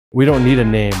We don't need a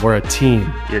name. We're a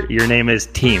team. Your name is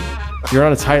Team. You're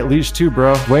on a tight leash too,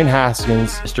 bro. Wayne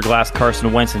Haskins. Mr. Glass,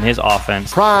 Carson Wentz and his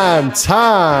offense. Prime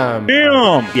time.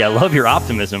 Damn. Yeah, I love your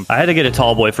optimism. I had to get a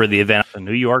tall boy for the event. The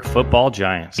New York Football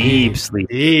Giants. Deep sleep.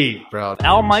 Deep, bro.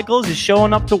 Al Michaels is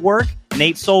showing up to work.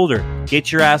 Nate Solder, get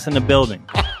your ass in the building.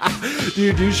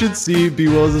 Dude, you should see B.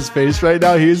 Wills' face right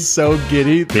now. He is so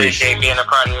giddy. Appreciate being a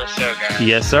part of your show, guys.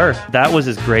 Yes, sir. That was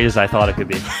as great as I thought it could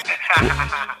be.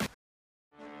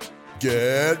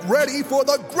 Get ready for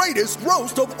the greatest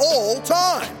roast of all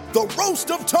time, the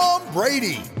Roast of Tom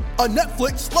Brady, a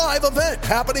Netflix live event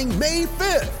happening May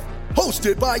 5th.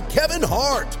 Hosted by Kevin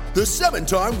Hart, the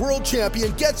 7-time world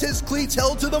champion gets his cleats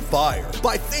held to the fire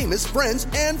by famous friends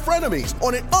and frenemies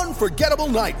on an unforgettable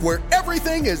night where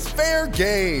everything is fair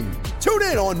game. Tune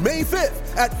in on May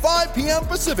 5th at 5 p.m.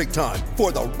 Pacific time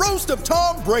for the Roast of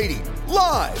Tom Brady,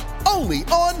 live only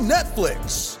on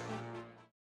Netflix.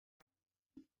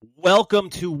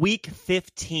 Welcome to Week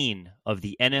 15 of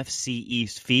the NFC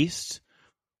East Feast,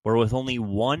 where with only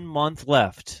 1 month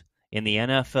left in the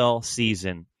NFL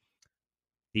season,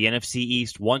 the NFC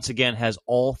East once again has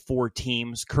all 4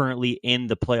 teams currently in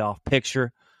the playoff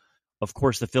picture. Of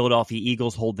course, the Philadelphia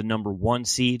Eagles hold the number 1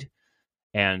 seed,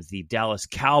 and the Dallas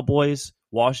Cowboys,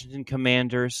 Washington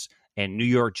Commanders, and New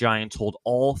York Giants hold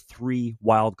all 3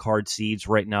 wild card seeds.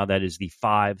 Right now, that is the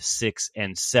 5, 6,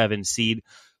 and 7 seed.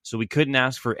 So we couldn't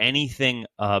ask for anything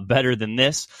better than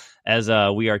this, as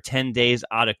we are 10 days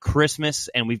out of Christmas,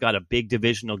 and we've got a big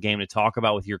divisional game to talk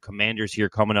about with your Commanders here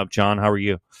coming up. John, how are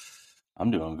you?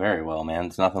 I'm doing very well, man.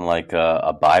 It's nothing like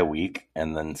a bye week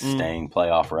and then staying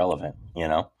playoff relevant, you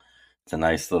know? It's a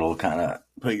nice little kind of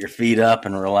put your feet up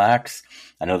and relax.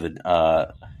 I know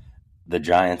that the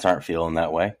Giants aren't feeling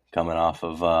that way coming off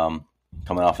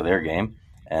of their game.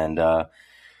 And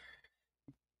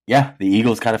yeah, the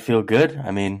Eagles kind of feel good.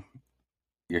 I mean,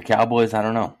 your Cowboys, I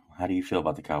don't know. How do you feel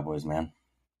about the Cowboys, man?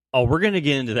 Oh, we're going to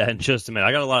get into that in just a minute.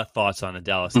 I got a lot of thoughts on the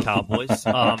Dallas Cowboys.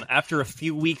 After a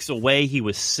few weeks away, he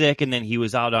was sick, and then he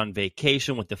was out on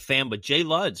vacation with the fam. But Jay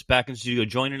Ludd's back in studio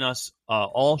joining us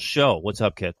all show. What's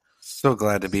up, kid? So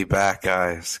glad to be back,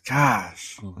 guys.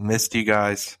 Gosh, missed you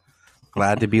guys.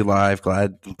 Glad to be live.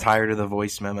 I'm tired of the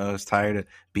voice memos. Tired of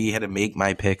B had to make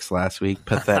my picks last week.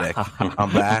 Pathetic.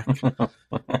 I'm back.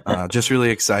 Just really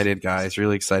excited, guys.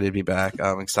 Really excited to be back.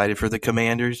 I'm excited for the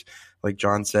Commanders. Like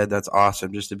John said, that's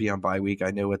awesome just to be on bye week.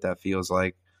 I know what that feels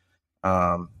like.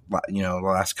 The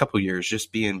last couple of years,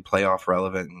 just being playoff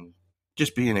relevant and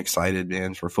just being excited,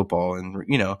 man, for football. And,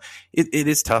 you know, it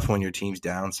is tough when your team's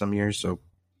down some years. So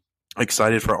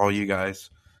excited for all you guys.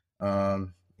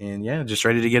 And, yeah, just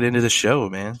ready to get into the show,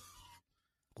 man.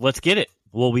 Let's get it.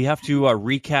 Well, we have to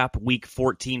recap Week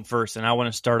 14 first, and I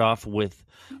want to start off with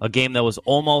a game that was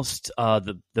almost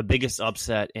the biggest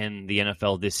upset in the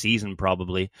NFL this season,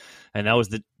 probably, and that was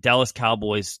the Dallas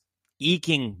Cowboys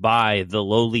eking by the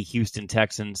lowly Houston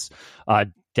Texans.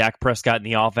 Dak Prescott and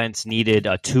the offense needed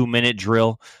a 2-minute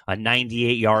drill, a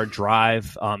 98-yard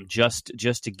drive, just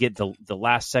to get the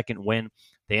last-second win.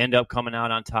 They end up coming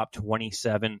out on top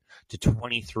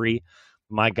 27-23.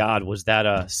 My God, was that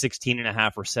a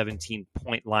 16.5 or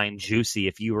 17-point line juicy?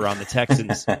 If you were on the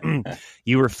Texans,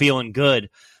 you were feeling good.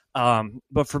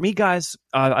 But for me, guys,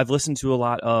 I've listened to a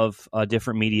lot of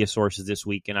different media sources this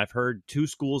week, and I've heard 2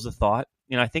 schools of thought,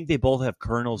 and I think they both have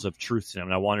kernels of truth to them,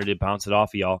 and I wanted to bounce it off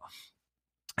of y'all.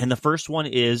 And the first one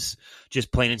is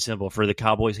just plain and simple. For the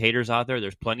Cowboys haters out there,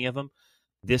 there's plenty of them.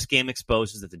 This game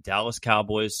exposes that the Dallas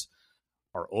Cowboys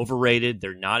are overrated.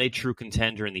 They're not a true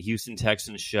contender, and the Houston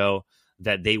Texans show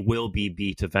that they will be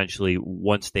beat eventually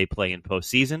once they play in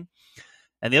postseason.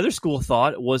 And the other school of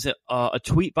thought was a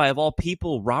tweet by, of all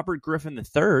people, Robert Griffin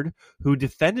III, who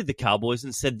defended the Cowboys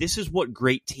and said, this is what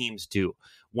great teams do.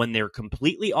 When they're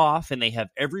completely off and they have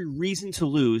every reason to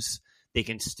lose, they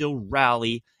can still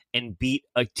rally and beat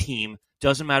a team.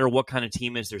 Doesn't matter what kind of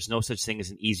team it is. There's no such thing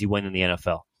as an easy win in the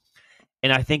NFL.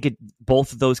 And I think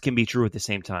both of those can be true at the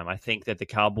same time. I think that the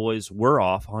Cowboys were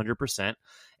off 100%,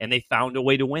 and they found a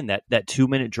way to win. That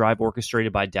 2-minute drive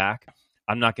orchestrated by Dak.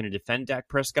 I'm not going to defend Dak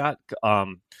Prescott. I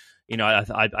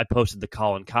posted the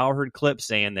Colin Cowherd clip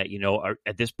saying that,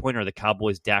 at this point, are the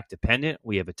Cowboys Dak dependent?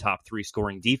 We have a top 3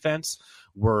 scoring defense.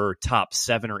 We're top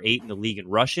 7 or 8 in the league in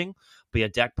rushing. But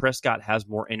yet Dak Prescott has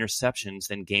more interceptions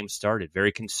than games started.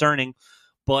 Very concerning.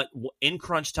 But in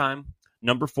crunch time,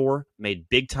 number 4 made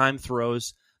big-time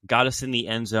throws, got us in the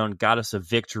end zone, got us a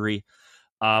victory.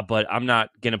 But I'm not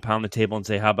going to pound the table and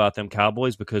say, how about them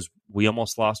Cowboys? Because we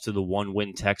almost lost to the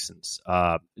 1-win Texans.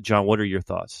 John, what are your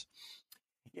thoughts?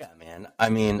 Yeah, man. I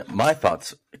mean, my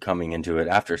thoughts coming into it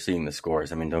after seeing the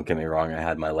scores, I mean, don't get me wrong. I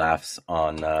had my laughs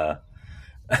on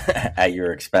at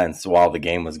your expense while the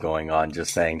game was going on,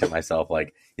 just saying to myself,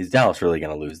 like, is Dallas really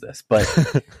going to lose this?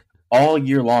 But all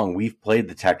year long, we've played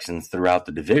the Texans throughout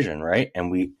the division, right? And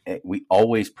we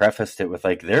always prefaced it with,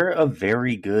 like, they're a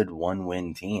very good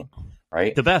one-win team,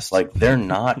 right? The best. Like, they're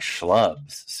not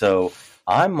schlubs. So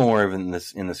I'm more of in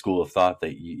the school of thought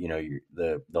that,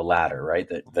 the latter, right?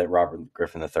 That Robert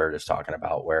Griffin III is talking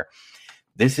about, where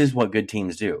this is what good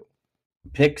teams do.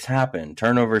 Picks happen,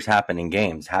 turnovers happen in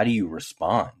games. How do you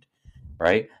respond,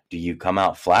 right? Do you come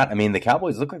out flat? I mean, the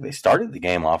Cowboys look like they started the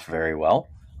game off very well,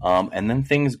 and then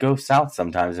things go south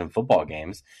sometimes in football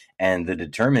games, and the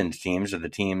determined teams are the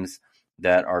teams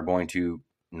that are going to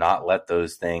not let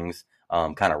those things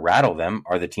kind of rattle them,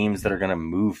 are the teams that are going to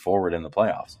move forward in the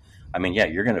playoffs. I mean, yeah,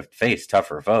 you're going to face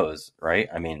tougher foes, right?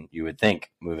 I mean, you would think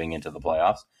moving into the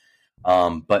playoffs.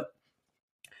 But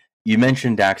you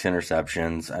mentioned Dak's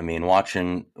interceptions. I mean,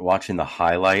 watching the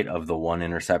highlight of the one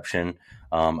interception,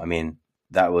 I mean,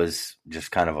 that was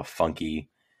just kind of a funky.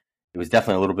 It was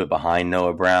definitely a little bit behind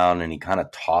Noah Brown, and he kind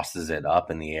of tosses it up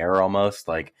in the air almost.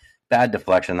 Like, bad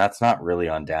deflection. That's not really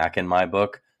on Dak in my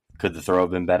book. Could the throw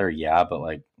have been better? Yeah, but,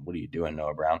 like, what are you doing,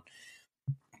 Noah Brown?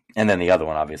 And then the other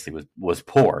one obviously was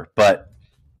poor. But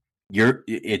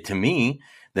to me,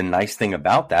 the nice thing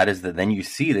about that is that then you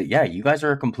see that, yeah, you guys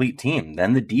are a complete team.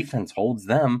 Then the defense holds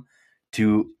them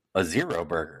to a zero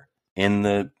burger in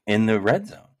the red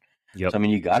zone. Yep. So, I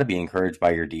mean, you got to be encouraged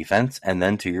by your defense. And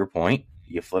then, to your point,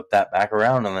 you flip that back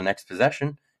around on the next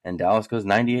possession, and Dallas goes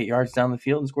 98 yards down the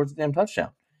field and scores a damn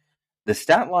touchdown. The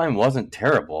stat line wasn't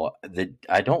terrible.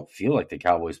 I don't feel like the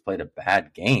Cowboys played a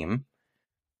bad game.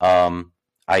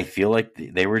 I feel like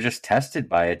they were just tested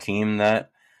by a team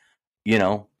that,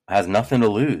 has nothing to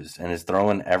lose and is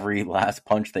throwing every last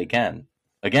punch they can.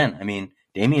 Again, I mean,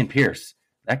 Dameon Pierce,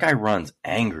 that guy runs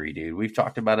angry, dude. We've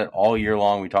talked about it all year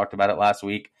long. We talked about it last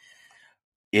week.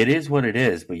 It is what it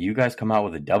is, but you guys come out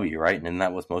with a W, right? And isn't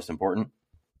that what's most important?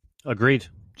 Agreed.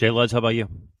 Jay Luds, how about you?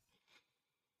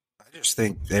 I just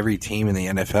think every team in the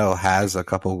NFL has a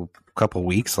couple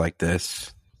weeks like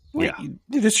this. Yeah.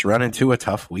 You just run into a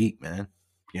tough week, man.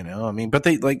 I mean, but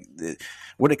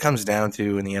what it comes down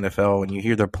to in the NFL, and you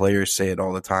hear the players say it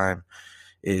all the time,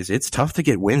 is it's tough to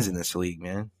get wins in this league,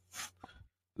 man.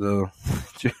 So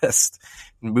just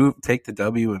take the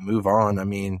W and move on. I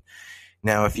mean,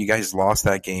 now if you guys lost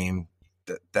that game,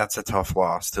 that's a tough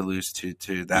loss to lose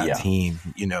to that team,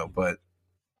 but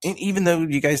even though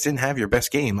you guys didn't have your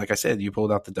best game, like I said, you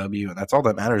pulled out the W, and that's all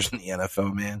that matters in the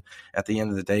NFL, man. At the end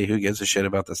of the day, who gives a shit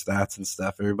about the stats and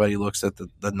stuff? Everybody looks at the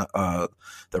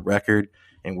record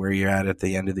and where you're at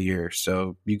the end of the year.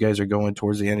 So you guys are going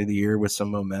towards the end of the year with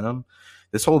some momentum.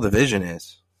 This whole division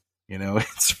is,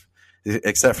 it's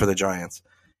except for the Giants.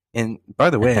 And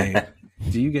by the way,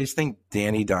 do you guys think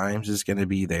Danny Dimes is going to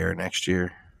be there next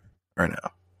year or no?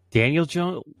 Daniel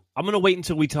Jones? I'm going to wait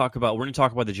until we're going to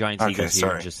talk about the Giants Eagles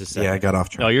here in just a second. Yeah, I got off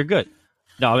track. No, you're good.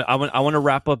 No, I want to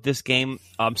wrap up this game.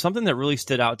 Something that really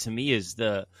stood out to me is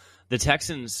the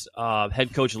Texans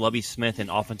head coach Lovie Smith and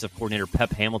offensive coordinator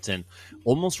Pep Hamilton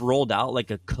almost rolled out like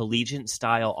a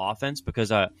collegiate-style offense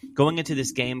because going into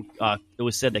this game, it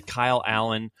was said that Kyle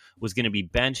Allen was going to be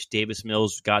benched. Davis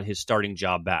Mills got his starting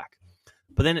job back.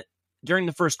 But then during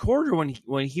the first quarter,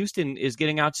 when Houston is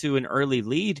getting out to an early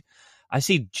lead, I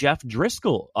see Jeff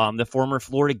Driscoll, the former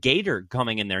Florida Gator,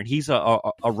 coming in there, and he's a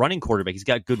running quarterback. He's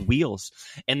got good wheels,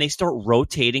 and they start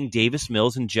rotating Davis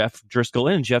Mills and Jeff Driscoll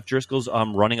in. Jeff Driscoll's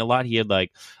running a lot. He had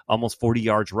like almost 40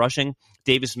 yards rushing.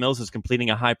 Davis Mills is completing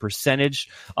a high percentage.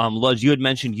 Luz, you had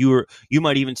mentioned you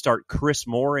might even start Chris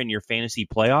Moore in your fantasy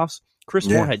playoffs. Chris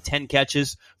Moore had 10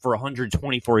 catches for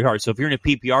 124 yards. So if you're in a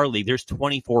PPR league, there's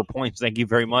 24 points. Thank you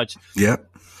very much. Yep.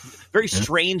 Very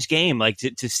strange game, like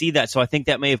to see that. So I think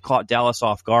that may have caught Dallas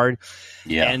off guard.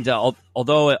 Yeah. And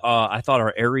although I thought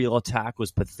our aerial attack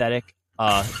was pathetic,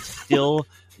 still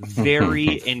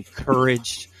very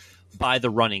encouraged by the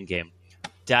running game.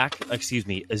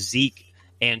 Zeke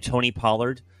and Tony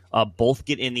Pollard both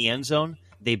get in the end zone.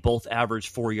 They both average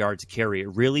 4 yards a carry.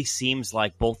 It really seems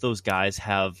like both those guys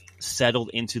have settled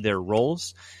into their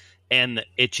roles. And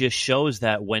it just shows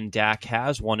that when Dak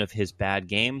has one of his bad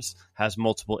games, has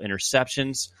multiple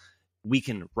interceptions, we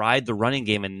can ride the running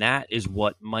game, and that is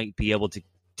what might be able to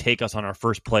take us on our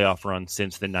first playoff run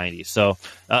since the 90s. So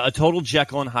a total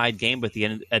Jekyll and Hyde game, but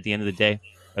at the end of the day,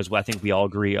 as I think we all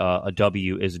agree, a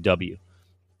W is a W.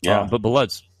 Yeah. But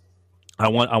Bloods, I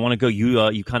want to go.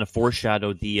 You kind of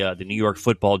foreshadowed the New York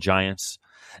Football Giants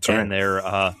and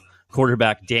their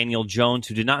quarterback Daniel Jones,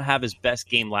 who did not have his best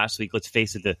game last week. Let's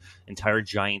face it, the entire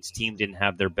Giants team didn't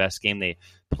have their best game. They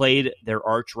played their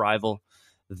arch rival,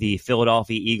 the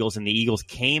Philadelphia Eagles, and the Eagles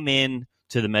came in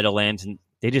to the Meadowlands, and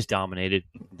they just dominated.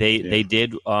 They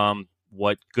did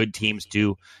what good teams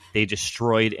do. They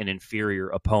destroyed an inferior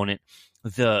opponent.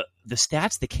 The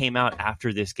stats that came out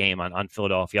after this game on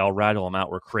Philadelphia, I'll rattle them out,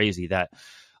 were crazy. That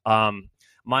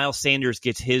Miles Sanders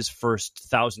gets his first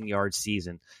 1,000-yard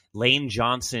season. Lane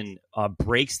Johnson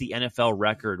breaks the NFL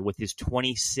record with his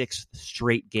 26th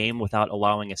straight game without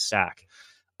allowing a sack.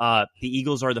 The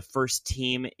Eagles are the first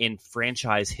team in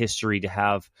franchise history to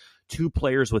have two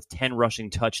players with 10 rushing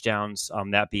touchdowns,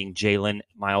 that being Jalen,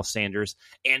 Miles Sanders,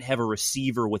 and have a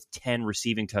receiver with 10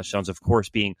 receiving touchdowns, of course,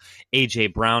 being A.J.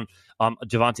 Brown.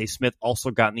 Devontae Smith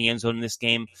also got in the end zone in this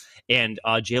game. And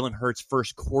Jalen Hurts,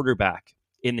 first quarterback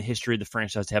in the history of the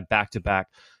franchise to have back-to-back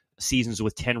seasons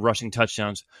with 10 rushing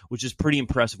touchdowns, which is pretty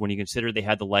impressive when you consider they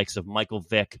had the likes of Michael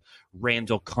Vick,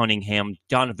 Randall Cunningham,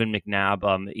 Donovan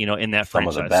McNabb, in that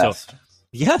franchise. Some of the best. So,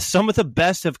 yes, some of the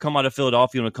best have come out of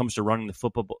Philadelphia when it comes to running the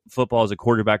football as a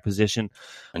quarterback position.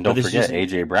 And don't forget,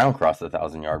 A.J. Brown crossed the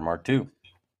 1,000-yard mark, too.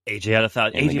 A.J. had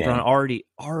 1,000. A.J. Brown already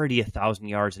 1,000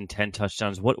 yards and 10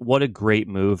 touchdowns. What a great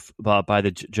move by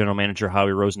the general manager, Howie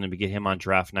Roseman, to get him on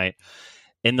draft night.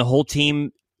 And the whole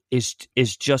team is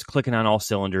just clicking on all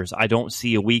cylinders. I don't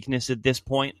see a weakness at this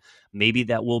point. Maybe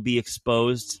that will be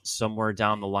exposed somewhere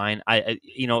down the line.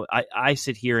 I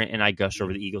sit here and I gush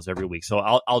over the Eagles every week, so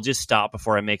I'll just stop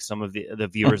before I make some of the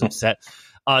viewers upset.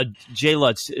 Jay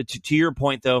Lutz, to your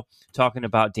point though, talking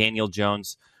about Daniel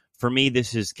Jones, for me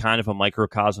this is kind of a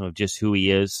microcosm of just who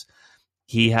he is.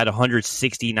 He had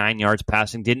 169 yards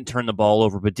passing, didn't turn the ball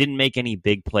over, but didn't make any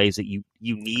big plays that you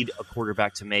need a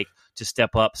quarterback to make to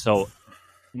step up. So.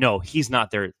 No, he's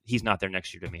not there. He's not there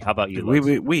next year to me. How about you?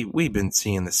 We've been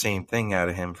seeing the same thing out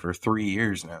of him for 3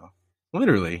 years now.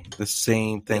 Literally the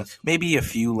same thing. Yes. Maybe a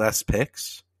few less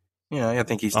picks. I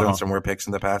think he's done some more picks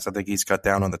in the past. I think he's cut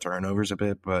down on the turnovers a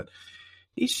bit, but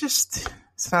it's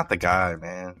not the guy,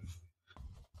 man.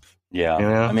 Yeah,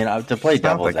 I mean, to play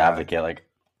devil's advocate,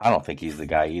 I don't think he's the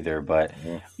guy either. But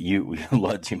you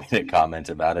made a comment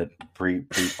about it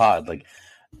pre-pod,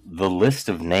 the list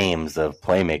of names of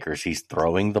playmakers he's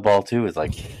throwing the ball to is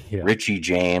Richie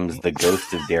James, the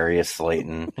ghost of Darius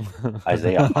Slayton,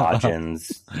 Isaiah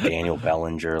Hodgins, Daniel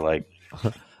Bellinger.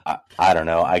 I don't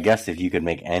know. I guess if you could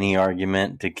make any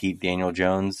argument to keep Daniel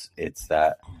Jones, it's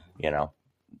that,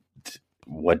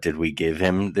 what did we give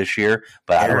him this year?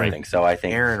 But I don't think so. I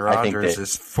think Aaron Rodgers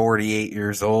is 48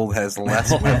 years old, has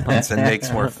less weapons, and makes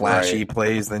more flashy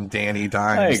plays than Danny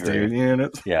Dimes,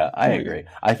 dude. Yeah, I agree.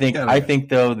 I think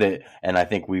though that, and I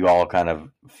think we all kind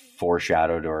of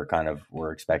foreshadowed or kind of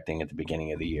were expecting at the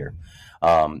beginning of the year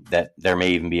that there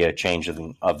may even be a change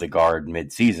of the guard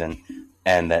mid-season.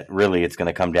 And that really it's going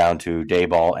to come down to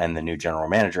Daboll and the new general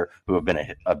manager, who have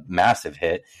been a massive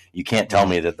hit. You can't tell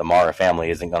me that the Mara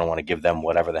family isn't going to want to give them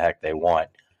whatever the heck they want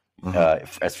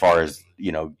as far as,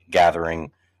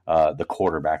 gathering the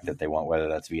quarterback that they want, whether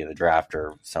that's via the draft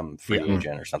or some free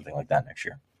agent or something like that next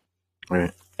year.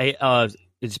 Right. Hey,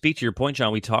 to speak to your point,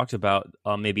 John, we talked about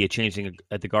maybe a changing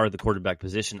at the guard of the quarterback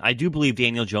position. I do believe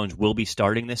Daniel Jones will be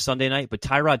starting this Sunday night, but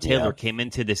Tyrod Taylor came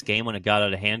into this game when it got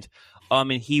out of hand.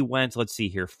 And he went,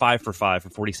 5 for 5 for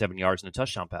 47 yards and a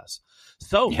touchdown pass.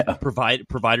 So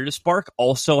provider to Spark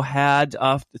also had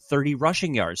 30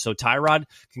 rushing yards. So Tyrod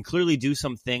can clearly do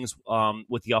some things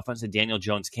with the offense that Daniel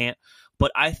Jones can't.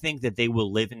 But I think that they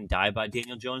will live and die by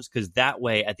Daniel Jones, because that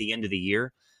way at the end of the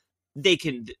year, they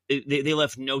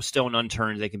left no stone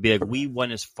unturned. They can be like, we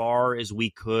went as far as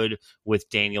we could with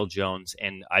Daniel Jones.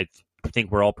 And I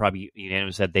think we're all probably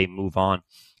unanimous that they move on.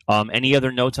 Any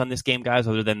other notes on this game, guys,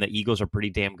 other than the Eagles are pretty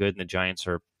damn good and the Giants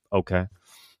are okay?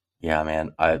 Yeah,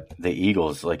 man. The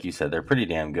Eagles, like you said, they're pretty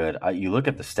damn good. You look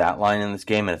at the stat line in this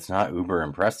game, and it's not uber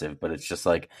impressive, but it's just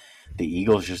the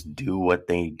Eagles just do what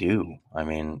they do. I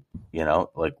mean,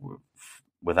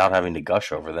 without having to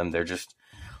gush over them, they're just,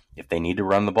 if they need to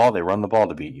run the ball, they run the ball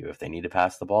to beat you. If they need to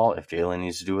pass the ball, if Jalen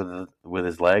needs to do it with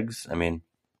his legs, I mean,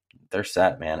 they're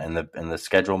set, man. And the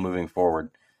schedule moving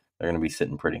forward, they're going to be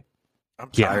sitting pretty. I'm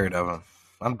tired of them.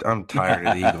 I'm tired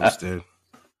of the Eagles, dude.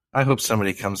 I hope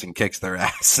somebody comes and kicks their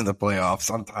ass in the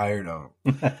playoffs. I'm tired of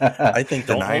them. I think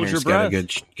the Niners got a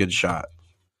good shot.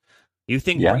 You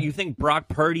think Brock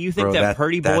Purdy? You think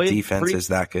Purdy boy? That defense is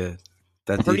that good.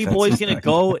 That Purdy boy's going to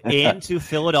go into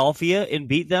Philadelphia and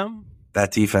beat them?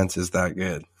 That defense is that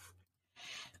good.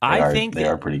 I think they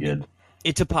are pretty good.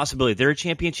 It's a possibility. They're a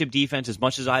championship defense. As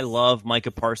much as I love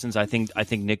Micah Parsons, I think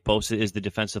Nick Bosa is the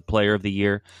defensive player of the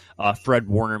year. Fred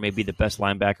Warner may be the best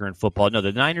linebacker in football. No,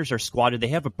 the Niners are squatted. They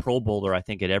have a Pro Bowler, I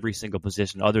think, at every single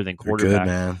position other than quarterback. Good,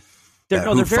 man.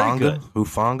 They're very good.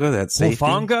 Hufanga, that safety.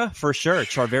 Hufanga, for sure.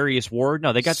 Charvarius Ward.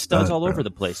 No, they got studs all over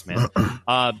the place, man.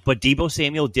 But Deebo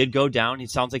Samuel did go down. It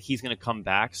sounds like he's going to come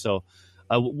back. So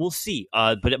we'll see.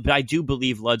 But I do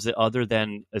believe, Luds, that other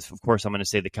than, of course, I'm going to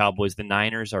say the Cowboys, the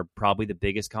Niners are probably the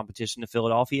biggest competition to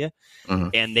Philadelphia,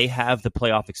 and they have the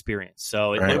playoff experience.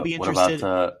 So it'll be interesting.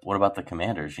 What about the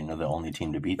Commanders? The only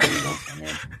team to beat the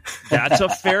Eagles. That's a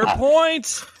fair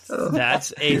point.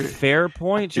 That's a fair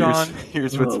point, John.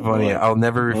 Here's what's funny. Boy. I'll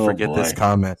never forget this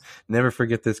comment. Never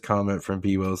forget this comment from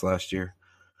B. Wills last year.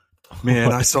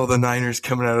 Man, I saw the Niners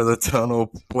coming out of the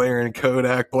tunnel wearing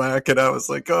Kodak Black, and I was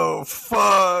like, oh,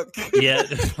 fuck. Yeah.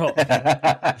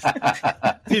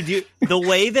 Dude, the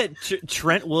way that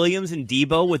Trent Williams and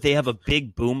Debo, they have a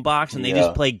big boombox and they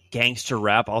just play gangster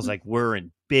rap, I was like, we're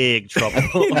in big trouble.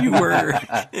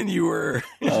 And you were.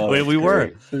 Oh, we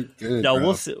were. Good, no,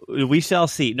 bro. we shall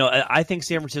see. No, I think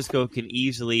San Francisco can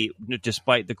easily,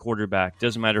 despite the quarterback,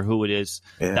 doesn't matter who it is.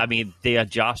 Yeah. I mean, they had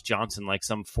Josh Johnson, like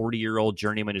some 40-year-old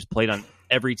journeyman who's played on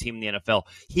every team in the NFL.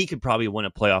 He could probably win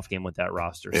a playoff game with that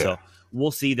roster. Yeah. So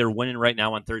we'll see. They're winning right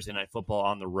now on Thursday Night Football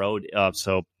on the road.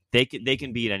 So they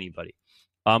can beat anybody.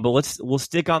 But we'll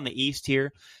stick on the East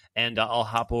here, and I'll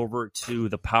hop over to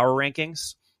the power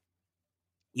rankings.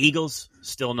 Eagles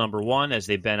still number one, as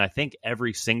they've been, I think,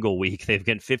 every single week. They've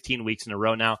been 15 weeks in a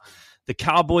row now. The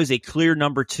Cowboys, a clear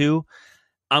number two.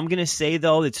 I'm going to say,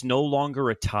 though, it's no longer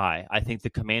a tie. I think the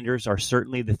Commanders are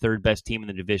certainly the third best team in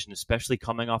the division, especially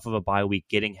coming off of a bye week,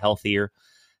 getting healthier.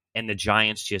 And the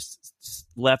Giants just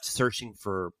left searching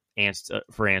for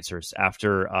answers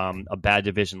after a bad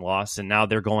division loss. And now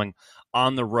they're going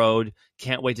on the road.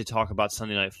 Can't wait to talk about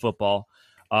Sunday Night Football.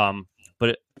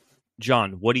 But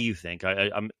John, what do you think?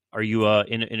 Are you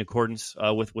in accordance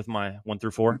with my 1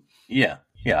 through 4? Yeah,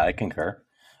 I concur.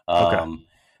 Okay.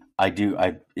 I do.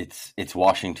 It's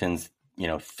Washington's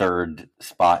third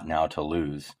spot now to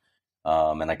lose,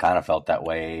 and I kind of felt that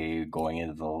way going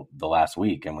into the last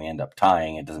week, and we end up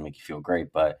tying. It doesn't make you feel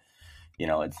great, but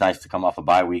it's nice to come off a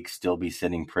bye week, still be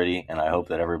sitting pretty, and I hope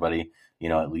that everybody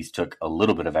at least took a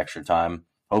little bit of extra time,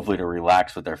 hopefully to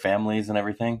relax with their families and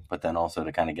everything, but then also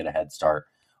to kind of get a head start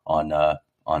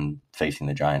on facing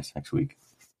the Giants next week.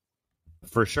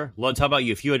 For sure. Lutz, how about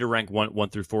you? If you had to rank 1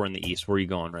 through 4 in the East, where are you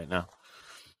going right now?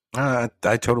 I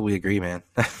totally agree, man.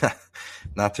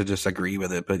 Not to just agree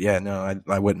with it, but yeah, no,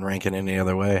 I wouldn't rank it any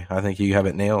other way. I think you have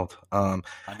it nailed.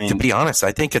 To be honest,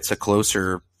 I think it's a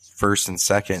closer first and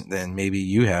second than maybe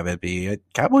you have it be.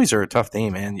 Cowboys are a tough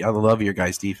team, man. I love your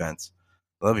guys' defense.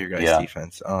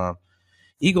 Defense.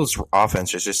 Eagles'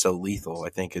 offense is just so lethal, I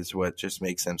think, is what just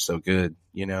makes them so good.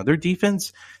 Their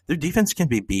defense can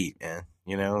be beat, man.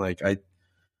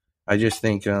 I just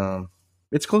think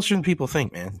it's closer than people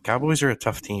think, man. Cowboys are a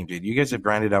tough team, dude. You guys have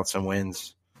grinded out some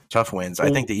wins, tough wins. I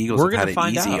think the Eagles have had it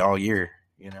easy all year,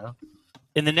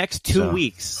 In the next 2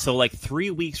 weeks, so like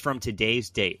 3 weeks from today's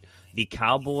date, the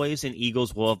Cowboys and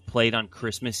Eagles will have played on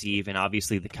Christmas Eve, and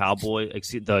obviously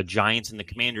the Giants and the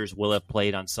Commanders will have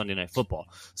played on Sunday Night Football.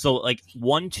 So like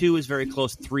 1-2 is very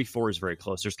close, 3-4 is very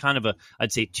close. There's kind of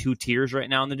I'd say 2 tiers right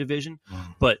now in the division,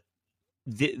 but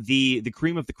the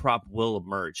cream of the crop will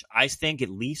emerge. I think at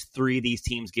least 3 of these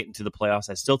teams get into the playoffs.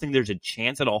 I still think there's a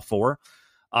chance at all 4.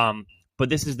 But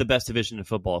this is the best division in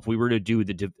football. If we were to do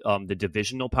the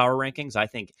divisional power rankings, I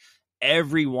think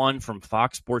everyone from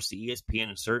Fox Sports to ESPN,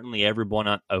 and certainly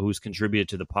everyone who's contributed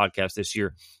to the podcast this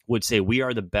year, would say we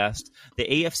are the best. The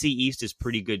AFC East is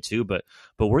pretty good too, but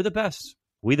we're the best.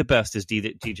 We the best, as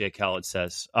DJ Khaled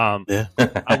says.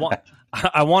 I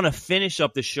want to finish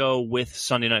up the show with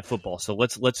Sunday Night Football. So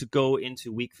let's go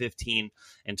into Week 15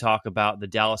 and talk about the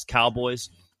Dallas Cowboys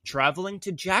traveling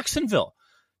to Jacksonville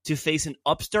to face an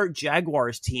upstart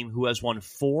Jaguars team who has won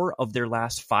 4 of their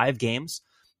last 5 games.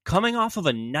 Coming off of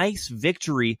a nice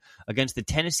victory against the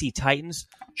Tennessee Titans,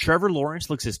 Trevor Lawrence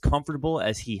looks as comfortable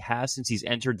as he has since he's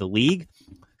entered the league.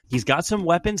 He's got some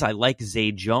weapons. I like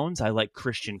Zay Jones. I like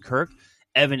Christian Kirk.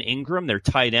 Evan Ingram, their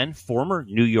tight end, former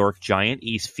New York Giant,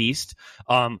 East Feast.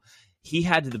 He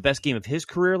had the best game of his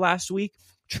career last week.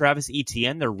 Travis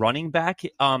Etienne, their running back,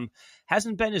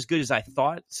 hasn't been as good as I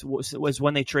thought was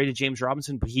when they traded James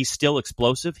Robinson, but he's still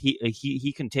explosive.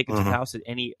 He can take it to the house at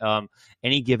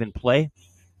any given play.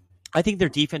 I think their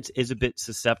defense is a bit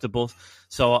susceptible,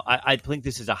 so I think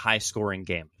this is a high-scoring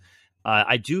game.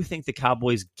 I do think the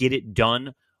Cowboys get it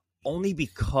done only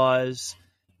because,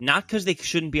 not because they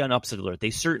shouldn't be on upset alert. They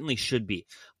certainly should be,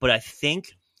 but I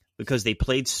think because they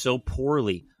played so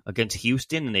poorly against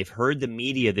Houston, and they've heard the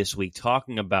media this week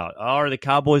talking about, are the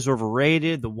Cowboys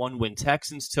overrated? The 1-win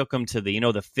Texans took them to the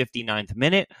 59th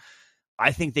minute.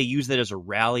 I think they use that as a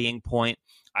rallying point.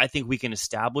 I think we can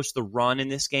establish the run in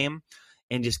this game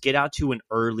and just get out to an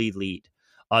early lead.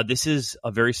 This is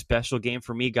a very special game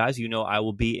for me, guys. You know I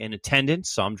will be in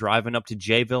attendance, so I'm driving up to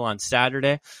Jayville on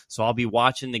Saturday, so I'll be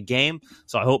watching the game.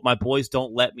 So I hope my boys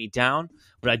don't let me down.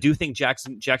 But I do think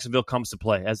Jacksonville comes to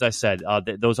play. As I said,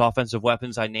 those offensive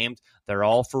weapons I named, they're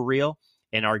all for real.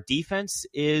 And our defense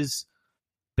is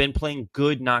been playing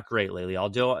good, not great lately.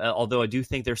 Although I do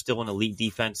think they're still an elite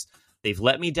defense. They've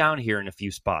let me down here in a few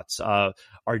spots.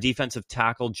 Our defensive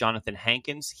tackle, Jonathan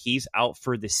Hankins, he's out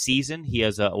for the season. He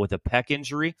has with a pec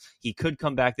injury. He could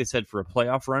come back, they said, for a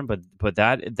playoff run, but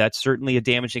that's certainly a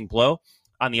damaging blow.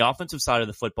 On the offensive side of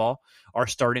the football, our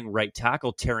starting right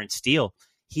tackle, Terrence Steele,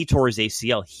 he tore his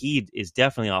ACL. He is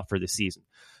definitely off for the season.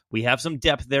 We have some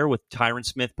depth there with Tyron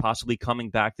Smith possibly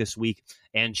coming back this week,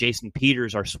 and Jason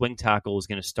Peters, our swing tackle, is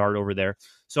going to start over there.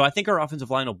 So I think our offensive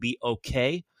line will be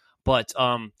okay, but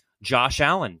Josh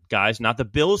Allen, guys, not the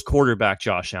Bills quarterback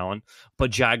Josh Allen,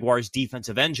 but Jaguars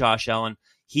defensive end Josh Allen.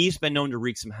 He's been known to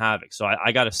wreak some havoc. So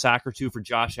I got a sack or two for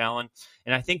Josh Allen.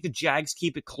 And I think the Jags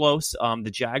keep it close.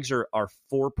 The Jags are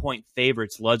 4-point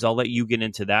favorites. Luds, I'll let you get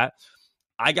into that.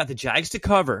 I got the Jags to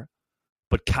cover,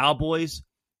 but Cowboys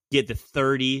get the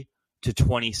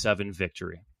 30-27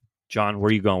 victory. John, where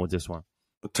are you going with this one?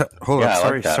 Hold on.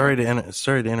 Like sorry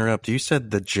to interrupt. You said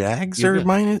the Jags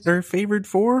are favored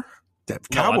for?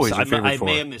 Cowboys are favored for. I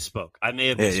may have misspoke.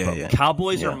 Yeah.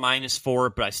 Cowboys are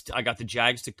 -4, but I got the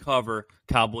Jags to cover.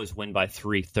 Cowboys win by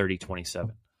 3,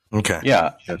 30-27. Okay.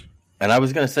 Yeah. And I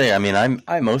was going to say, I mean,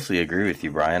 I mostly agree with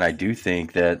you, Brian. I do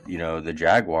think that, the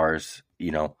Jaguars,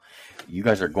 you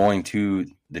guys are going to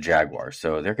the Jaguars.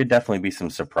 So there could definitely be some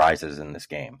surprises in this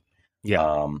game.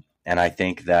 Yeah. And I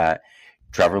think that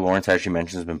Trevor Lawrence, as you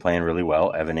mentioned, has been playing really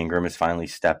well. Evan Ingram has finally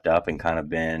stepped up and kind of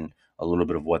been a little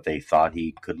bit of what they thought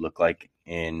he could look like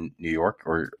in New York,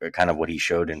 or kind of what he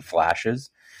showed in flashes.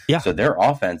 Yeah. So their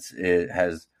offense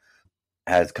has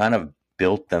kind of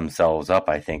built themselves up,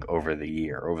 I think, over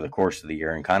the course of the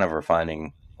year, and kind of are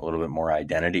finding a little bit more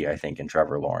identity, I think, in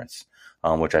Trevor Lawrence,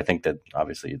 which I think that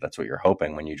obviously that's what you're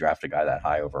hoping when you draft a guy that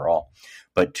high overall.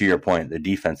 But to your point, the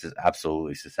defense is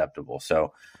absolutely susceptible.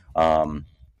 So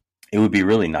it would be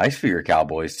really nice for your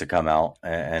Cowboys to come out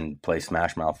and play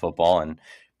smash mouth football and,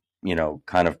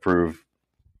 kind of prove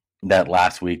that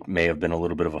last week may have been a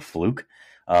little bit of a fluke.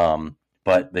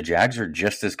 But the Jags are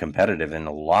just as competitive in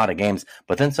a lot of games,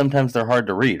 but then sometimes they're hard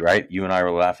to read, right? You and I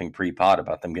were laughing pre-pod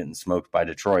about them getting smoked by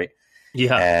Detroit.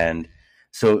 Yeah. And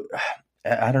so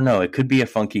I don't know, it could be a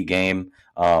funky game,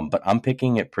 but I'm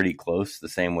picking it pretty close the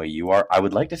same way you are. I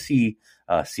would like to see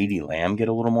CeeDee Lamb get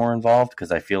a little more involved,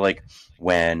 because I feel like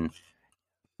when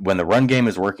the run game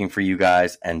is working for you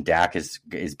guys and Dak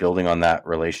is building on that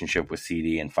relationship with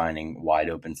CD and finding wide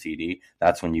open CD,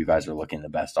 that's when you guys are looking the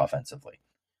best offensively.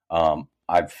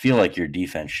 I feel like your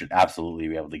defense should absolutely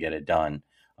be able to get it done,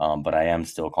 but I am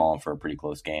still calling for a pretty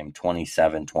close game,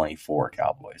 27-24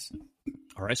 Cowboys.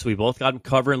 All right, so we both got them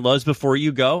covering. Luz, before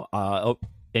you go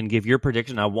and give your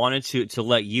prediction, I wanted to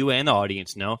let you and the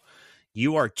audience know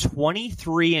you are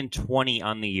 23-20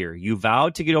 on the year. You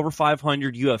vowed to get over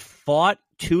 500. You have fought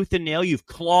tooth and nail. You've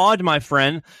clawed, my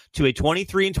friend, to a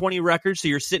 23-20 record. So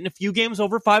you're sitting a few games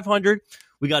over 500.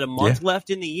 We got a month left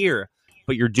in the year,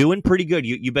 but you're doing pretty good.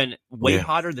 You've been way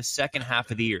hotter the second half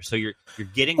of the year. So you're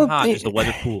getting hot as the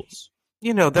weather cools.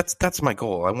 That's my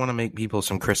goal. I want to make people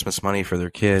some Christmas money for their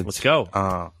kids. Let's go.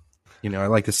 I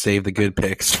like to save the good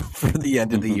picks for the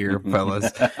end of the year,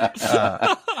 fellas.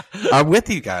 I'm with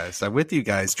you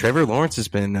guys. Trevor Lawrence has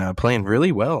been playing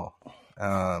really well.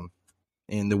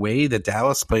 In the way that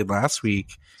Dallas played last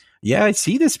week, I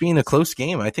see this being a close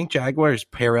game. I think Jaguars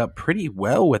pair up pretty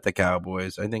well with the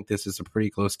Cowboys. I think this is a pretty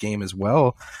close game as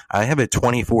well. I have it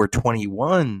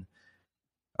 24-21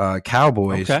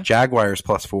 Cowboys, okay. Jaguars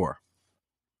 +4.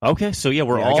 Okay, so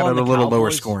we're all I got on a little Cowboys.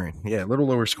 lower scoring. Yeah, a little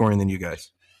lower scoring than you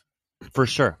guys. For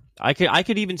sure. I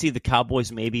could even see the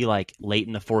Cowboys maybe like late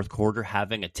in the fourth quarter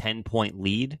having a 10-point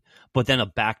lead, but then a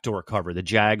backdoor cover. The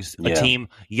Jags, a team,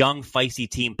 young, feisty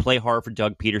team, play hard for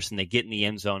Doug Peterson. They get in the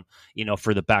end zone,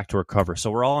 for the backdoor cover. So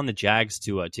we're all on the Jags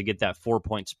to get that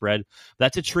 4-point spread.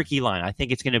 That's a tricky line. I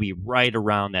think it's going to be right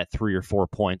around that 3 or 4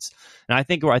 points. And I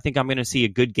think I'm going to see a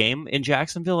good game in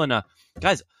Jacksonville. And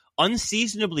guys,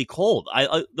 unseasonably cold.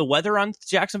 The weather on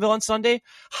Jacksonville on Sunday,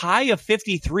 high of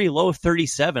 53, low of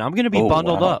 37. I'm going to be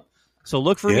bundled up. So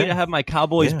look for me to have my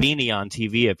Cowboys beanie on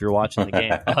TV if you're watching the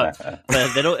game.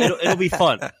 It'll be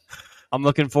fun. I'm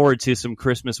looking forward to some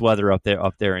Christmas weather up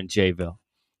there in Jayville.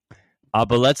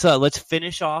 But let's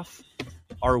finish off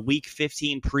our Week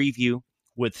 15 preview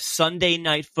with Sunday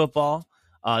Night Football.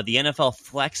 The NFL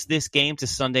flexed this game to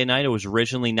Sunday night. It was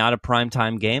originally not a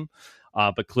primetime game,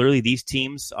 but clearly these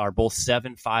teams are both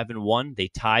 7-5-1. They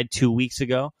tied 2 weeks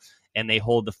ago, and they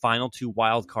hold the final 2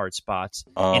 wild card spots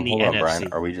in the hold NFC. on,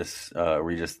 Brian. Are we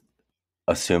just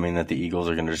assuming that the Eagles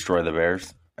are going to destroy the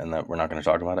Bears and that we're not going to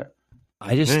talk about it?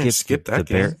 I just skipped that the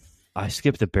game. Bears. I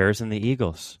skipped the Bears and the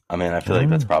Eagles. I mean, I feel like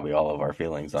that's probably all of our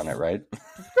feelings on it, right?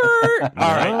 All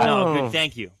right, no, good,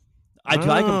 thank you. I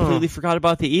completely forgot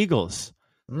about the Eagles.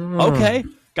 Okay,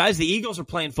 guys, the Eagles are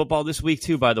playing football this week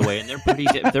too, by the way, and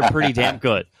they're pretty damn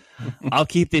good. I'll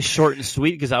keep this short and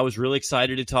sweet because I was really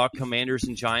excited to talk Commanders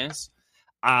and Giants.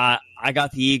 I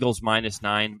got the Eagles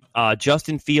 -9.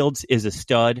 Justin Fields is a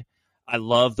stud. I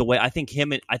love the way I think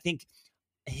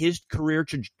his career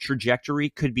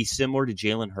trajectory could be similar to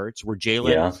Jalen Hurts, where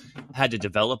Jalen had to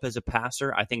develop as a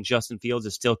passer. I think Justin Fields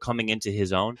is still coming into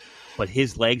his own, but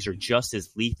his legs are just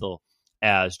as lethal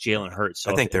as Jalen Hurts.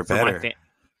 So I think they're better.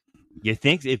 You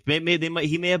think he may be a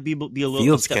little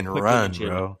Fields step can quicker run, than Jalen.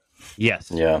 bro.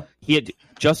 Yes. Yeah.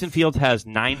 Justin Fields has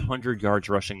 900 yards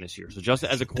rushing this year. So just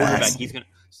as a quarterback, he's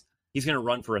gonna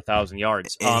run for 1,000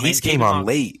 yards. And he's came on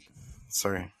late.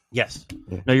 Sorry. Yes.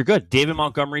 No, you're good. David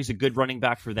Montgomery's a good running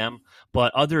back for them.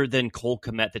 But other than Cole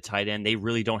Kmet, the tight end, they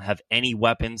really don't have any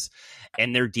weapons.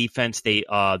 And their defense, they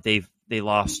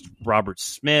lost Robert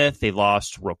Smith. They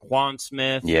lost Roquan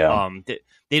Smith. Yeah.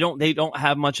 They don't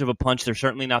have much of a punch. They're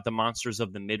certainly not the monsters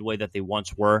of the Midway that they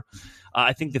once were.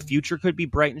 I think the future could be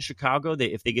bright in Chicago.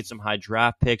 If they get some high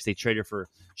draft picks, they traded for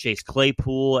Chase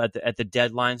Claypool at the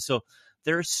deadline. So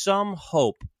there's some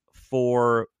hope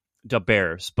for the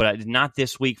Bears, but not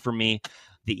this week for me.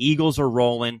 The Eagles are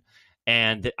rolling,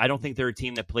 and I don't think they're a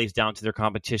team that plays down to their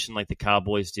competition like the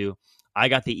Cowboys do. I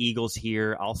got the Eagles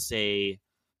here. I'll say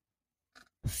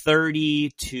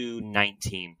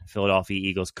 30-19. Philadelphia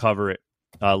Eagles cover it.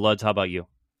 Luds, how about you?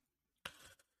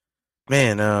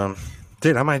 Man,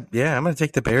 dude, I'm gonna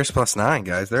take the Bears +9,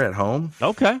 guys. They're at home.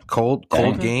 Okay. Cold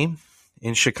game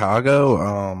in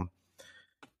Chicago.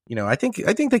 I think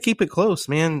they keep it close,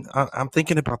 man. I'm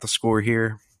thinking about the score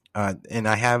here, and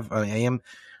I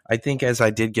think as I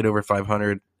did get over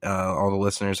 500, all the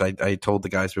listeners, I told the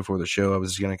guys before the show I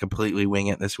was going to completely wing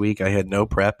it this week. I had no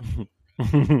prep.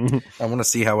 I want to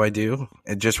see how I do,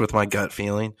 and just with my gut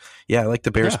feeling. Yeah, I like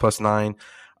the Bears +9.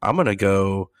 I'm going to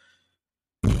go.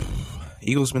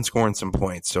 Eagles been scoring some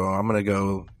points, so I'm going to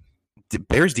go. The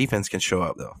Bears defense can show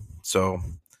up though, so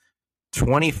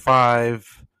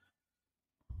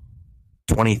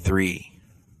 25-23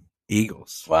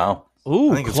 Eagles. Wow.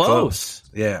 Ooh, I think close. It's close.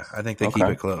 Yeah, I think they keep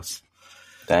it close.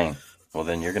 Dang. Well,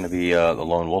 then you're going to be the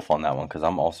lone wolf on that one because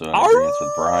I'm also in agreement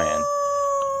with Brian.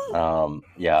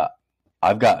 Yeah,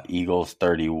 I've got Eagles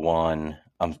 31,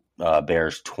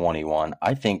 Bears 21.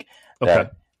 I think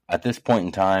that at this point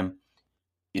in time,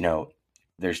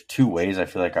 there's two ways. I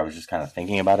feel like I was just kind of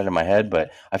thinking about it in my head,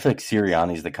 but I feel like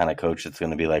Sirianni's the kind of coach that's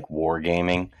going to be like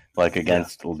wargaming, like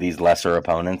against these lesser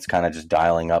opponents, kind of just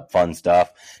dialing up fun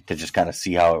stuff to just kind of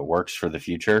see how it works for the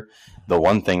future. The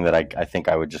one thing that I think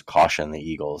I would just caution the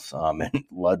Eagles, and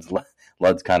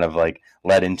Lud's kind of like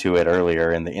led into it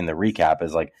earlier in the recap,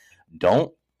 is like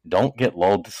don't get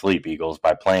lulled to sleep, Eagles,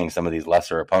 by playing some of these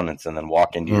lesser opponents and then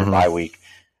walk into your bye week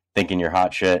thinking you're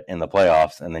hot shit in the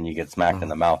playoffs, and then you get smacked in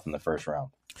the mouth in the first round.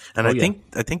 And I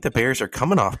think the Bears are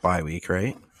coming off bye week,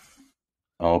 right?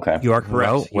 Oh, okay. You are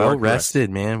correct. Well rested,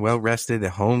 man. Well rested. A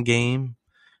home game.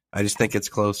 I just think it's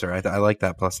closer. I like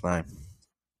that +9.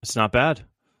 It's not bad.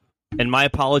 And my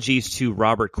apologies to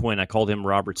Robert Quinn. I called him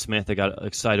Robert Smith. I got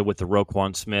excited with the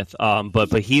Roquan Smith.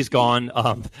 But he's gone.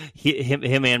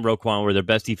 Him and Roquan were their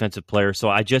best defensive players. So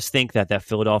I just think that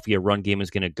Philadelphia run game is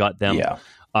going to gut them. Yeah.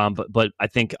 But I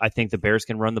think the Bears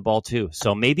can run the ball too.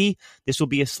 So maybe this will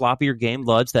be a sloppier game,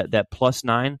 Luds. That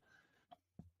 +9.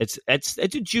 It's a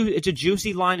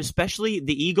juicy line, especially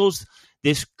the Eagles.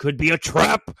 This could be a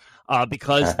trap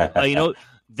because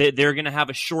they're going to have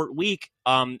a short week.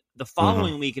 The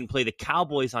following week and play the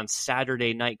Cowboys on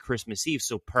Saturday night, Christmas Eve.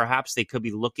 So perhaps they could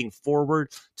be looking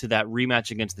forward to that rematch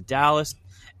against the Dallas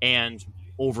and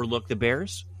overlook the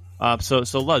Bears. So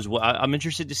Luz, I'm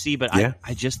interested to see, but I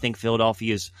just think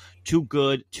Philadelphia is too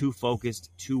good, too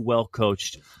focused, too well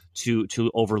coached to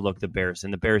overlook the Bears,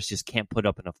 and the Bears just can't put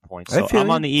up enough points. So I'm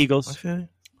on the Eagles. We'll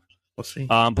see.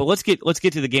 But let's get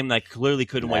to the game that I clearly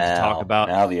couldn't wait to talk about.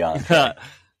 Now the on.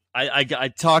 I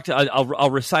talked. I'll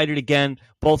recite it again.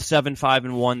 Both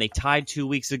 7-5-1. They tied 2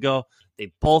 weeks ago.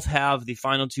 They both have the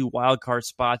final 2 wild card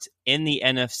spots in the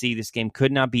NFC. This game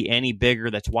could not be any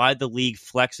bigger. That's why the league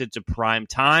flexed it to prime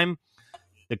time.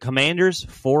 The Commanders,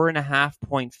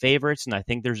 4.5-point favorites, and I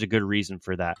think there's a good reason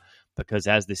for that. Because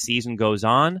as the season goes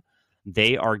on,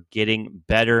 They are getting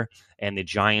better, and the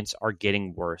Giants are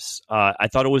getting worse. I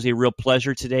thought it was a real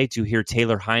pleasure today to hear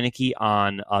Taylor Heineke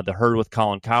on The Herd with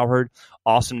Colin Cowherd.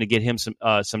 Awesome to get him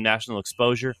some national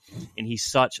exposure, and he's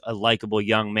such a likable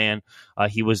young man.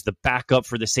 He was the backup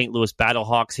for the St. Louis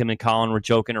Battlehawks. Him and Colin were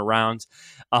joking around.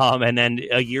 And then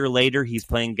a year later, he's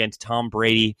playing against Tom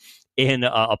Brady in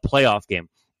a playoff game.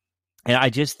 And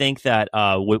I just think that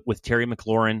with Terry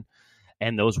McLaurin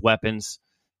and those weapons,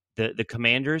 the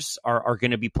Commanders are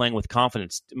going to be playing with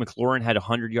confidence. McLaurin had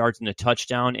 100 yards and a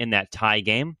touchdown in that tie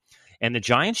game, and the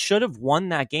Giants should have won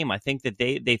that game. I think that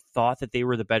they thought that they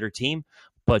were the better team,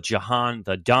 but Jahan,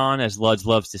 the Don, as Luds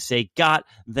loves to say, got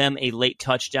them a late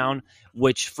touchdown,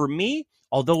 which for me,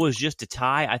 although it was just a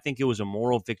tie, I think it was a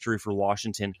moral victory for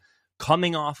Washington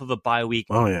coming off of a bye week,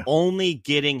 only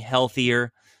getting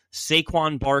healthier.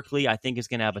 Saquon Barkley, I think, is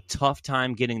going to have a tough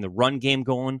time getting the run game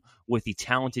going with the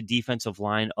talented defensive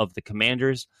line of the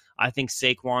Commanders. I think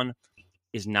Saquon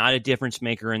is not a difference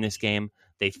maker in this game.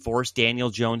 They forced Daniel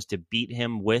Jones to beat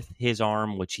him with his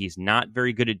arm, which he's not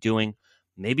very good at doing.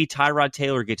 Maybe Tyrod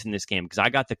Taylor gets in this game because I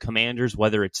got the Commanders,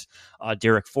 whether it's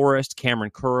Derek Forrest,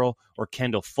 Cameron Curl, or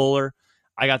Kendall Fuller.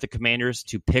 I got the Commanders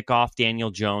to pick off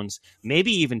Daniel Jones,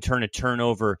 maybe even turn a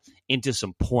turnover into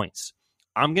some points.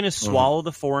 I'm going to swallow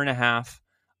the 4.5.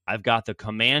 I've got the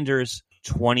Commanders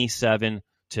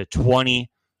 27-20.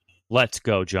 Let's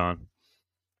go, John.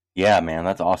 Yeah, man,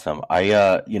 that's awesome.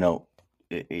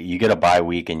 You get a bye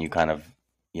week and you kind of,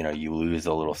 you lose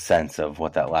a little sense of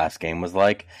what that last game was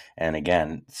like. And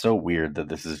again, it's so weird that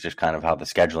this is just kind of how the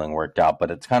scheduling worked out,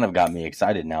 but it's kind of got me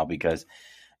excited now because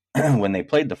when they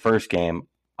played the first game,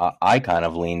 I kind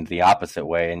of leaned the opposite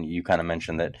way, and you kind of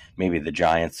mentioned that maybe the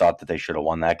Giants thought that they should have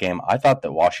won that game. I thought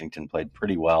that Washington played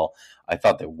pretty well. I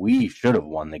thought that we should have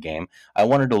won the game. I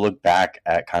wanted to look back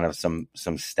at kind of some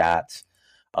stats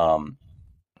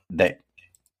that,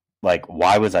 like,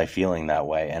 why was I feeling that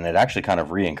way? And it actually kind of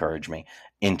re-encouraged me.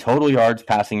 In total yards,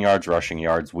 passing yards, rushing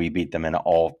yards, we beat them in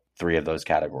all three of those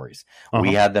categories.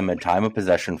 We had them in time of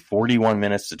possession 41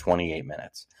 minutes to 28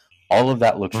 minutes. All of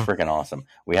that looks freaking awesome.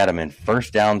 We had them in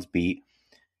first downs beat,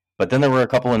 but then there were a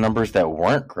couple of numbers that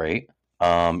weren't great.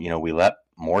 We let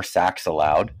more sacks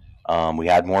allowed. We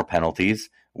had more penalties.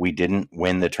 We didn't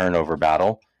win the turnover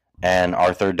battle, and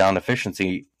our third down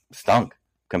efficiency stunk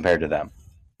compared to them.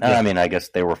 Yeah. I mean, I guess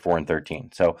they were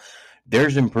 4-13. So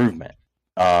there's improvement.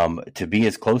 To be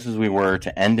as close as we were,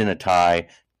 to end in a tie,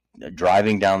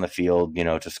 driving down the field,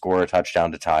 to score a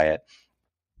touchdown to tie it,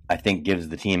 I think gives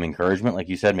the team encouragement, like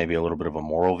you said, maybe a little bit of a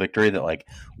moral victory that, like,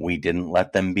 we didn't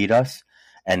let them beat us.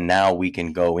 And now we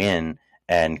can go in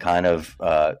and kind of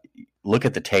look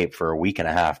at the tape for a week and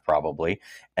a half probably.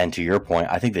 And to your point,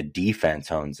 I think the defense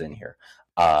hones in here.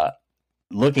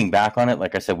 Looking back on it,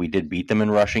 like I said, we did beat them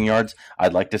in rushing yards.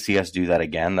 I'd like to see us do that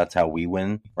again. That's how we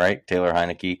win, right? Taylor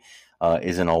Heineke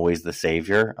isn't always the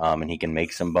savior, and he can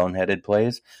make some boneheaded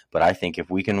plays. But I think if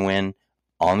we can win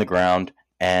on the ground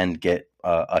and get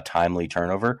a timely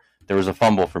turnover. There was a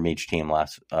fumble from each team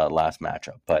last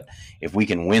matchup, but if we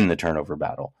can win the turnover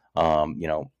battle, and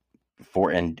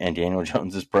Daniel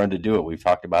Jones is prone to do it. We've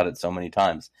talked about it so many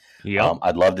times. Yep.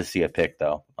 I'd love to see a pick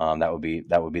though. That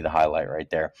would be the highlight right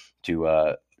there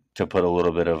to put a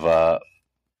little bit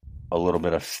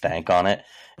of stank on it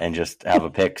and just have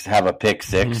a pick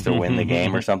six to win the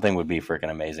game or something would be freaking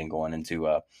amazing going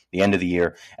into the end of the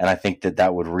year. And I think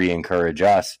that would re-encourage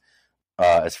us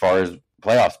as far as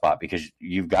playoff spot, because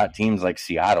you've got teams like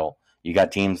Seattle, you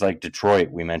got teams like Detroit,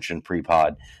 we mentioned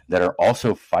pre-pod, that are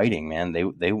also fighting, man. They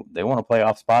want a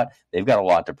playoff spot. They've got a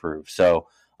lot to prove. So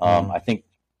I think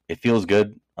it feels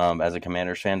good as a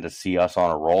Commanders fan to see us on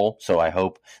a roll. So I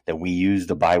hope that we use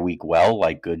the bye week well,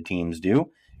 like good teams do,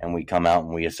 and we come out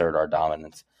and we assert our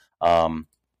dominance. Man,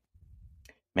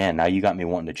 now you got me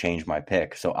wanting to change my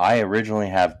pick. So I originally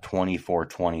have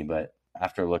 24-20, but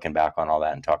after looking back on all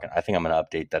that and talking, I think I'm going to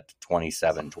update that to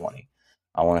 27-20.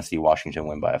 I want to see Washington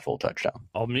win by a full touchdown.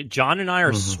 John and I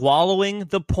are swallowing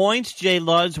the points. Jay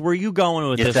Luds, where are you going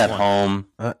with this one? It's at home.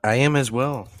 I am as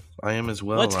well.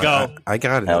 Let's go. I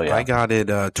got it. Yeah. I got it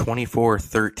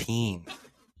 24-13.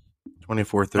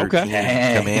 24-13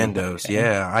 okay. Commandos.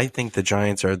 Yeah, I think the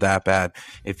Giants are that bad.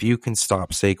 If you can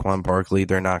stop Saquon Barkley,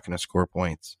 they're not going to score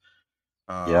points.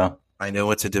 Yeah. I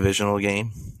know it's a divisional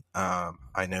game.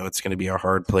 I know it's going to be a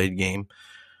hard-played game.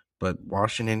 But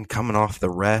Washington coming off the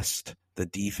rest, the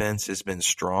defense has been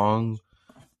strong.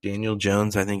 Daniel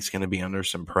Jones, I think, is going to be under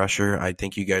some pressure. I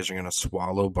think you guys are going to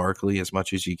swallow Barkley as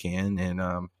much as you can. And,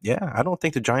 I don't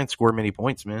think the Giants score many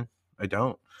points, man. I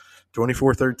don't.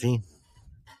 24-13.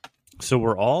 So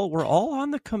we're all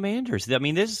on the Commanders. I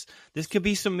mean, this could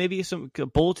be maybe some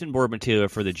bulletin board material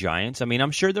for the Giants. I mean,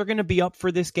 I'm sure they're going to be up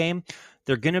for this game.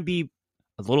 They're going to be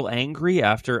a little angry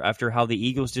after how the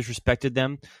Eagles disrespected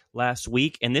them last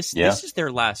week, and this is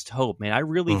their last hope, man. I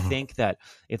really think that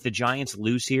if the Giants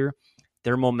lose here,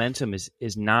 their momentum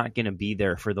is not going to be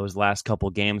there for those last couple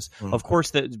games. Of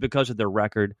course, because of their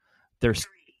record,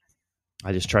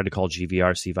 I just tried to call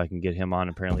GVR, see if I can get him on.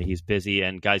 Apparently he's busy.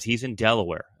 And guys, he's in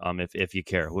Delaware, if you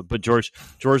care. But George,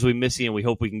 we miss you, and we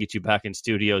hope we can get you back in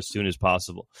studio as soon as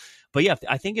possible. But yeah,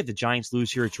 I think if the Giants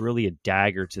lose here, it's really a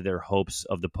dagger to their hopes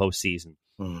of the postseason.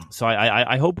 So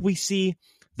I hope we see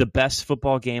the best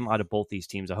football game out of both these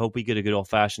teams. I hope we get a good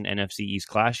old-fashioned NFC East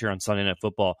clash here on Sunday Night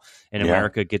Football, and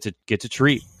America gets a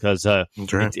treat, because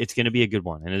it's going to be a good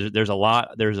one. And there's a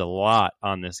lot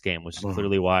on this game, which is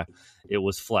clearly why it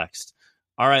was flexed.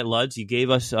 All right, Luds, you gave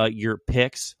us your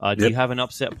picks. Do you have an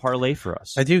upset parlay for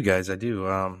us? I do, guys. I do.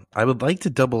 I would like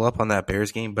to double up on that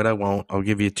Bears game, but I won't. I'll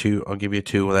give you two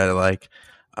that I like.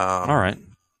 All right.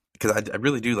 Because I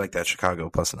really do like that Chicago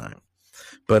 +9.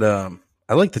 But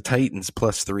I like the Titans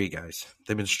 +3, guys.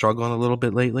 They've been struggling a little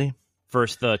bit lately.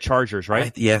 Versus the Chargers,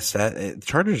 right? Yes.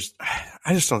 Chargers,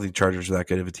 I just don't think Chargers are that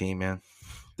good of a team, man.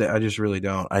 I just really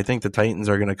don't. I think the Titans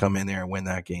are going to come in there and win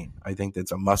that game. I think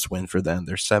that's a must-win for them.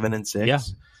 They're 7-6.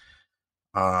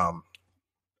 Yeah.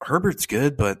 Herbert's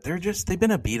good, but they've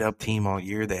been a beat-up team all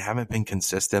year. They haven't been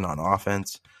consistent on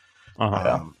offense.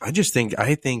 I think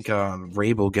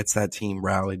Vrabel gets that team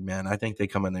rallied, man. I think they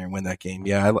come in there and win that game.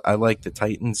 Yeah, I like the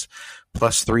Titans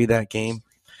 +3 that game.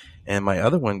 And my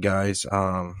other one, guys,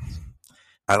 I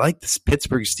like the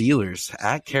Pittsburgh Steelers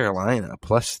at Carolina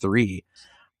 +3.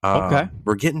 Okay.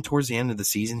 We're getting towards the end of the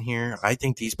season here. I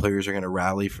think these players are going to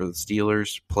rally for the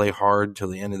Steelers, play hard till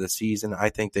the end of the season. I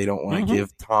think they don't want to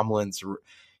give Tomlin's,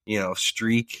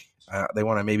 streak. They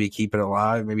want to maybe keep it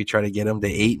alive, maybe try to get them to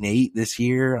 8-8 this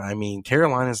year. I mean,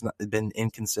 Carolina's been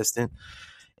inconsistent.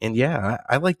 And yeah,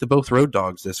 I like the both road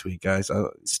dogs this week, guys.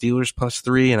 Steelers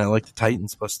 +3, and I like the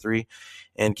Titans +3.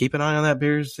 And keep an eye on that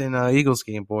Bears and Eagles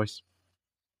game, boys.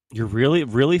 You're really,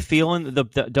 really feeling the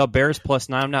Bears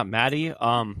 +9. I'm not mad at you.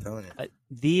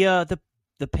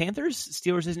 The Panthers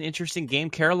Steelers is an interesting game.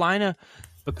 Carolina,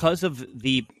 because of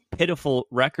the pitiful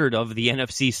record of the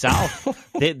NFC South,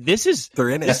 this is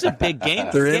a big game.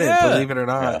 They're in it, believe it or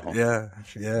not.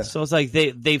 Yeah. So it's like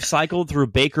they've cycled through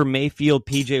Baker Mayfield,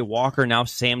 PJ Walker, now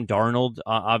Sam Darnold.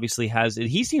 Obviously has it.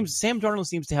 Sam Darnold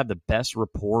seems to have the best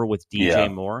rapport with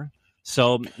DJ Moore.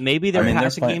 So maybe their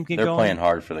passing game can go. They're playing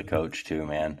hard for the coach too,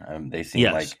 man. They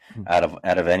seem like out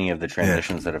of any of the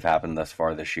transitions that have happened thus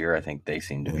far this year, I think they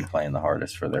seem to be playing the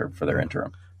hardest for their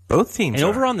interim. Both teams. And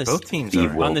over on the both teams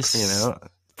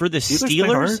for the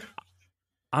Steelers,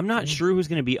 I'm not sure who's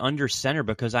going to be under center,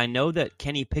 because I know that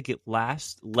Kenny Pickett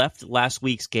left last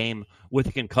week's game with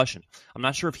a concussion. I'm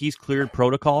not sure if he's cleared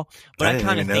protocol, but I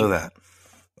kind of think that.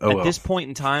 At this point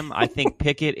in time, I think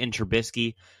Pickett and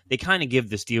Trubisky, they kind of give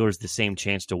the Steelers the same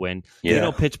chance to win. Yeah.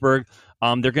 Pittsburgh,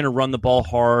 they're going to run the ball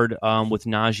hard with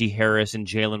Najee Harris and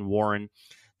Jalen Warren.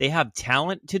 They have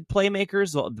talented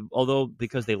playmakers, although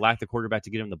because they lack the quarterback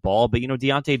to get him the ball. But,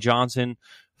 Deontay Johnson,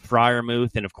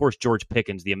 Freiermuth, and, of course, George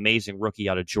Pickens, the amazing rookie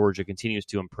out of Georgia, continues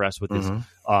to impress with his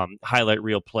highlight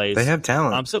reel plays. They have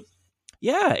talent.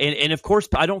 Yeah, and of course,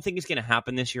 I don't think it's going to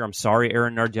happen this year. I'm sorry,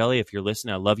 Aaron Nardelli, if you're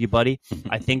listening. I love you, buddy.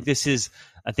 I think this is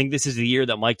the year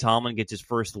that Mike Tomlin gets his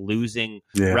first losing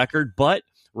record. But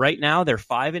right now, they're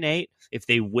 5-8. If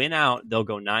they win out, they'll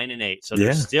go 9-8. So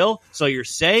they're still. So you're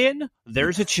saying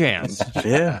there's a chance?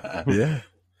 Yeah.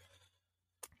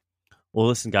 Well,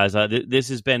 listen, guys, this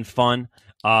has been fun.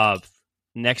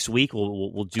 Next week,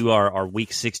 we'll do our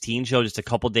Week 16 show, just a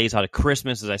couple days out of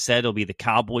Christmas. As I said, it'll be the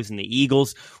Cowboys and the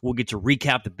Eagles. We'll get to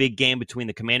recap the big game between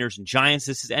the Commanders and Giants.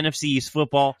 This is NFC East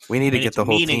football. We need to get the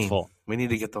whole team. We need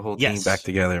to get the whole team back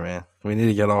together, man. We need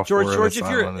to get all four of us. George,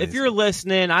 if you're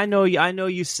listening, I know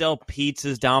you sell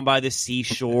pizzas down by the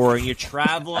seashore, and you're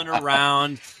traveling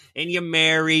around. And you're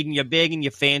married, and you're big, and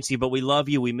you're fancy, but we love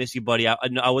you. We miss you, buddy. I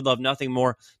would love nothing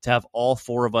more to have all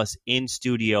four of us in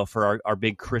studio for our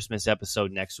big Christmas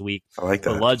episode next week. I like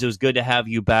that. But Luds, it was good to have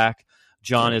you back.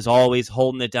 John, as always,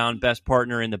 holding it down, best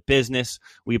partner in the business.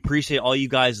 We appreciate all you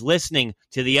guys listening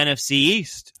to the NFC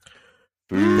East.